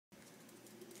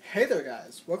Hey there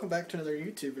guys, welcome back to another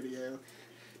YouTube video.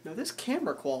 Now this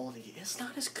camera quality is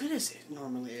not as good as it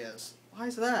normally is. Why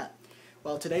is that?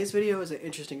 Well, today's video is an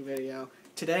interesting video.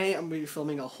 Today I'm going to be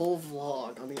filming a whole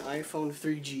vlog on the iPhone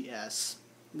 3GS.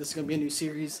 This is going to be a new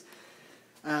series.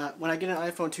 When I get an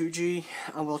iPhone 2G,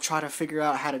 I will try to figure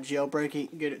out how to jailbreak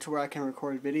it and get it to where I can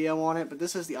record a video on it. But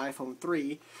this is the iPhone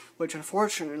 3, which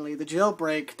unfortunately the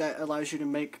jailbreak that allows you to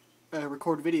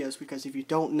record videos, because if you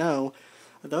don't know,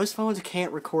 those phones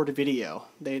can't record a video.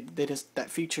 That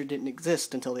feature didn't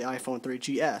exist until the iPhone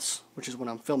 3GS, which is what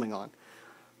I'm filming on.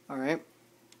 Alright.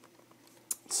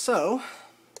 So,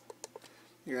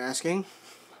 you're asking,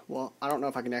 well, I don't know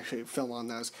if I can actually film on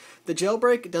those. The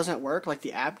jailbreak doesn't work, like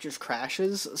the app just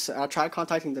crashes. So I tried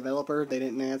contacting the developer, they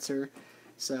didn't answer.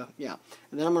 So, yeah.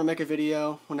 And then I'm going to make a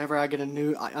video whenever I get a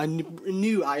new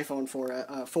iPhone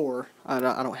 4. I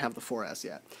don't have the 4S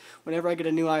yet. Whenever I get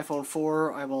a new iPhone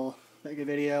 4, I will make a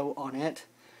video on it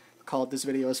called this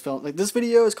video is filmed with an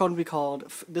iPhone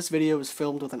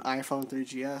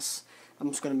 3GS. I'm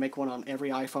just going to make one on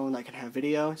every iPhone that can have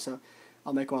video. So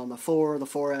I'll make one on the 4, the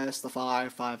 4S, the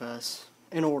 5, 5S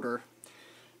in order.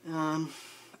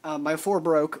 My 4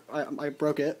 broke. I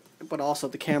broke it, but also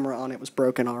the camera on it was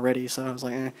broken already, so I was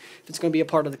like, if it's going to be a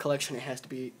part of the collection,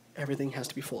 everything has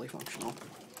to be fully functional.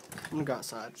 I'm going to go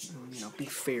outside and, be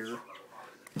fair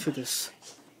to this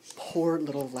poor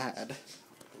little lad.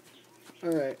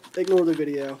 Alright, ignore the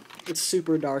video. It's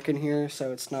super dark in here,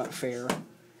 so it's not fair.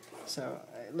 So,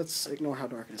 let's ignore how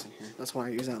dark it is in here. That's why I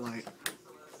use that light.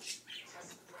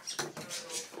 I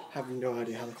have no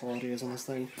idea how the quality is on this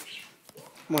thing.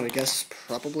 I'm gonna guess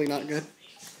probably not good.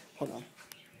 Hold on.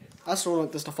 I just don't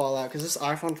want this to fall out, because this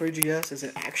iPhone 3GS is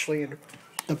actually in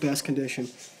the best condition.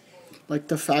 Like,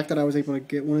 the fact that I was able to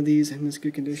get one of these in this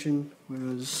good condition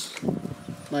was,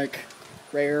 like,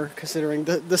 rare, considering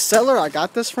the seller I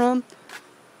got this from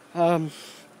was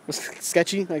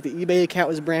sketchy. Like, the eBay account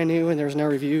was brand new and there was no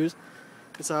reviews,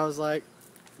 and so I was like,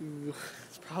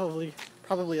 it's probably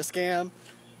a scam.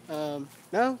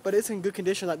 No, but it's in good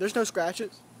condition. Like, there's no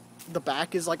scratches. The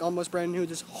back is like almost brand new,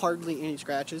 just hardly any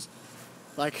scratches.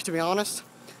 Like, to be honest,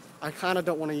 I kind of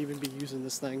don't want to even be using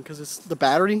this thing, because it's the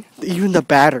battery. The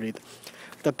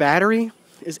battery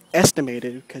is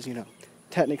estimated, because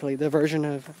technically the version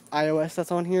of iOS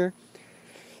that's on here,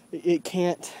 it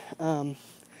can't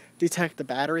detect the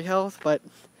battery health, but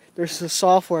there's a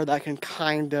software that can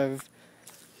kind of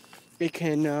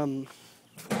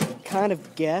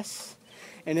guess,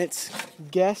 and it's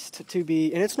guessed to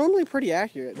be, and it's normally pretty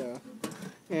accurate though.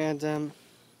 And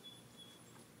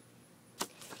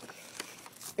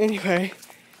anyway,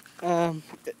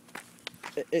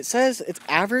 it says it's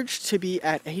averaged to be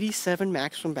at 87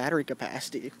 maximum battery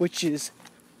capacity, which is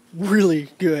really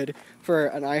good for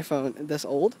an iPhone this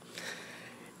old.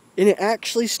 And it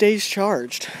actually stays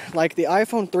charged. Like the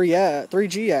iPhone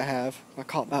 3G I have, I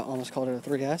almost called it a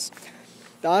 3S.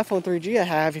 The iPhone 3G I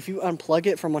have, if you unplug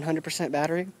it from 100%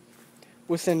 battery,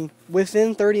 within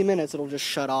 30 minutes it'll just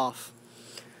shut off.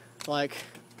 Like,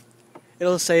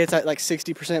 it'll say it's at like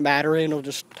 60% battery and it'll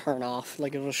just turn off.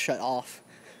 Like, it'll shut off.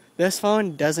 This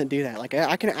phone doesn't do that. Like,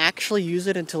 I can actually use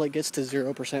it until it gets to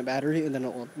 0% battery, and then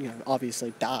it will,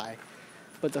 obviously die.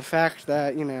 But the fact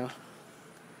that,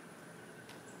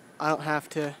 I don't have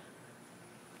to,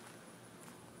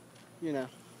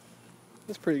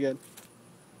 it's pretty good.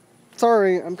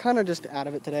 Sorry, I'm kind of just out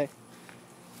of it today.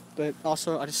 But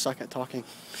also, I just suck at talking.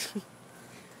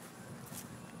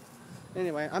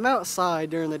 Anyway, I'm outside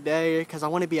during the day because I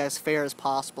want to be as fair as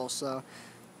possible, so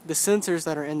the sensors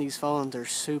that are in these phones are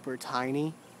super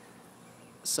tiny.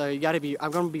 So I'm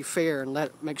going to be fair and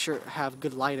make sure it have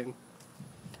good lighting.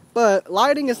 But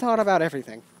lighting is not about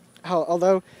everything.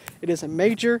 Although it is a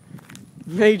major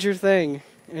thing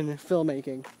in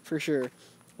filmmaking, for sure.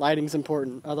 Lighting's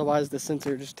important, otherwise the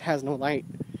sensor just has no light.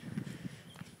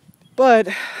 But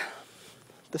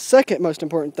the second most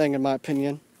important thing, in my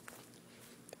opinion,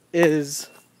 is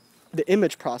the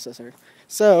image processor.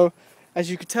 So, as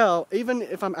you can tell, even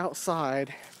if I'm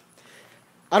outside,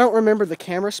 I don't remember the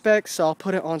camera specs, so I'll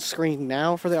put it on screen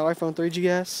now for the iPhone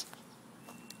 3GS,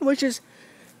 which is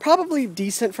probably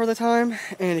decent for the time,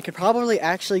 and it could probably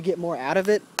actually get more out of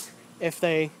it if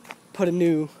they put a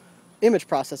new image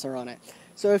processor on it.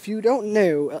 So if you don't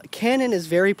know, Canon is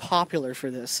very popular for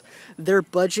this. Their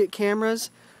budget cameras,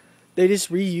 they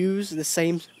just reuse the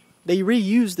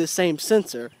same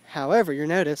sensor. However, you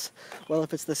notice, well,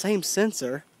 if it's the same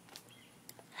sensor,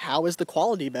 how is the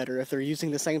quality better if they're using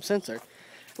the same sensor?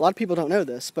 A lot of people don't know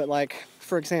this, but like,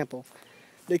 for example,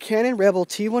 the Canon Rebel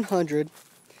T100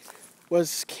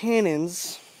 was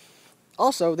Canon's,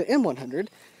 also the M100,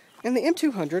 and the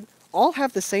M200 all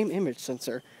have the same image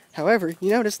sensor. However, you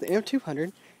notice the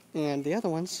M200 and the other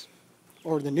ones,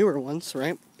 or the newer ones,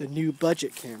 right? The new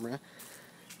budget camera.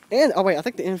 And, oh wait, I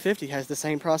think the M50 has the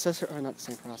same processor, or not the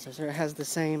same processor, it has the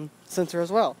same sensor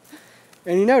as well.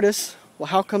 And you notice, well,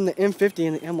 how come the M50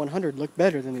 and the M100 look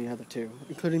better than the other two,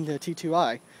 including the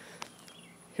T2i?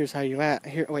 Here's how you add,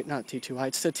 here, wait, not T2i,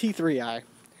 it's the T3i.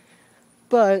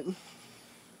 But,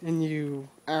 and you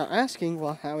are asking,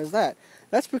 well, how is that?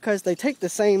 That's because they take the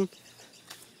same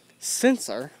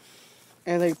sensor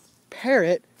and they pair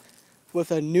it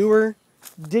with a newer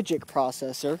digic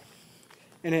processor,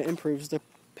 and it improves the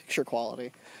picture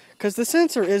quality. Because the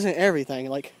sensor isn't everything.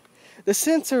 Like, the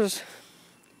sensors,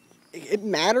 it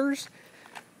matters,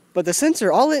 but the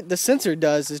sensor, the sensor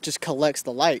does is just collects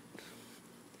the light.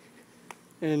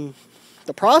 And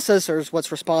the processor is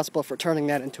what's responsible for turning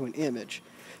that into an image.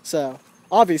 So,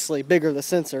 obviously, bigger the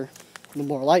sensor, the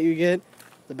more light you get,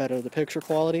 the better the picture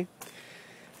quality.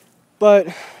 But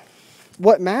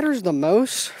what matters the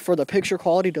most for the picture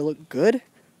quality to look good,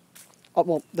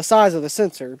 well, the size of the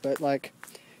sensor, but like,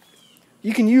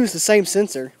 you can use the same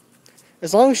sensor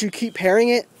as long as you keep pairing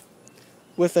it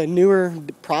with a newer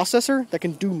processor that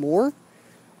can do more.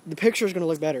 The picture is going to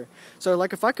look better. So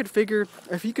like, someone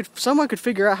could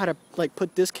figure out how to like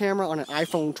put this camera on an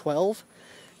iPhone 12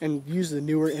 and use the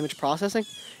newer image processing,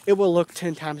 it will look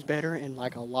 10 times better and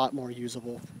like a lot more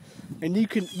usable. And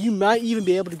you might even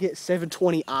be able to get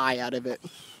 720i out of it.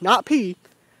 Not P,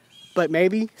 but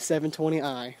maybe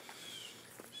 720i.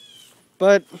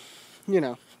 But, you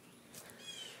know,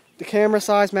 the camera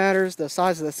size matters, the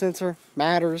size of the sensor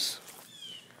matters.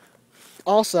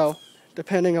 Also,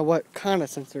 depending on what kind of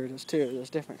sensor it is too. There's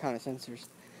different kind of sensors.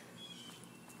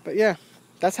 But yeah,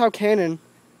 that's how Canon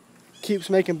keeps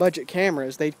making budget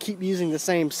cameras. They keep using the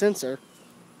same sensor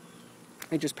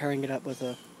and just pairing it up with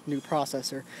a new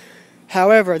processor.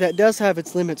 However, that does have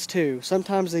its limits too.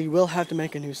 Sometimes they will have to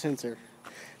make a new sensor.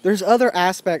 There's other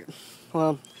aspect.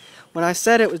 Well, when I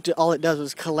said it was all it does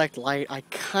was collect light, I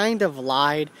kind of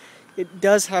lied. It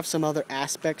does have some other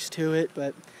aspects to it,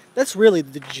 but that's really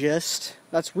the gist.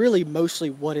 That's really mostly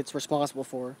what it's responsible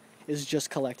for, is just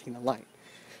collecting the light.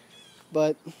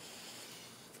 But,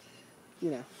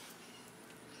 you know,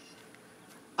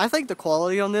 I think the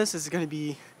quality on this is going to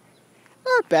be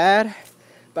not bad,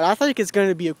 but I think it's going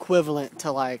to be equivalent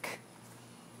to, like,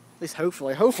 at least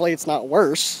hopefully it's not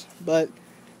worse, but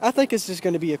I think it's just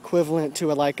going to be equivalent to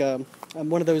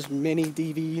one of those mini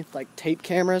DV like tape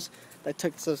cameras that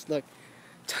took those like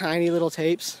tiny little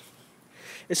tapes.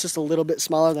 It's just a little bit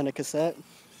smaller than a cassette.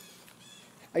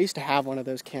 I used to have one of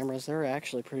those cameras. They're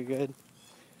actually pretty good.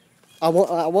 I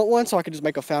want one so I can just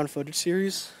make a found footage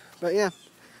series. But yeah,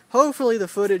 hopefully the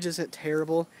footage isn't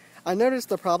terrible. I noticed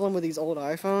the problem with these old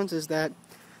iPhones is that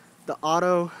the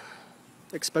auto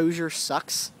exposure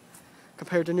sucks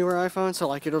compared to newer iPhones. So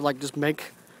like it'll like just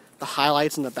make the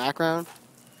highlights in the background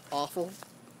awful.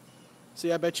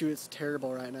 See, I bet you it's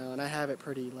terrible right now, and I have it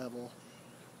pretty level.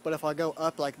 But if I go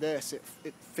up like this, it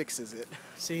fixes it.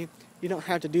 See, you don't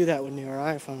have to do that with newer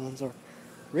iPhones or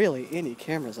really any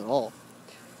cameras at all.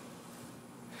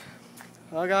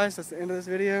 Well guys, that's the end of this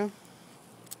video.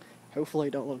 Hopefully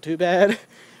it don't look too bad.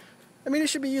 I mean, it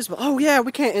should be usable. Oh yeah,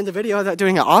 we can't end the video without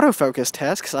doing an autofocus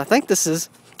test, because I think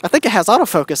it has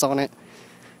autofocus on it.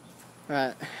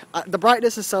 Alright, the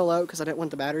brightness is so low because I didn't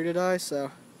want the battery to die,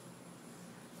 so.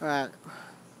 Alright.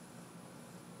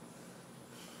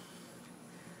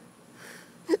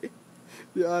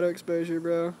 The auto exposure,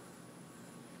 bro.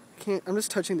 I'm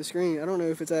just touching the screen. I don't know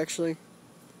if it's actually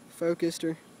focused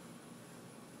or.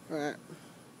 Alright.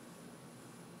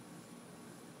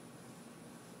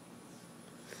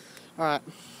 Alright.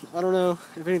 I don't know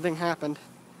if anything happened.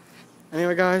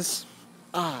 Anyway, guys,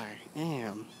 I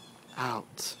am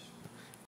out.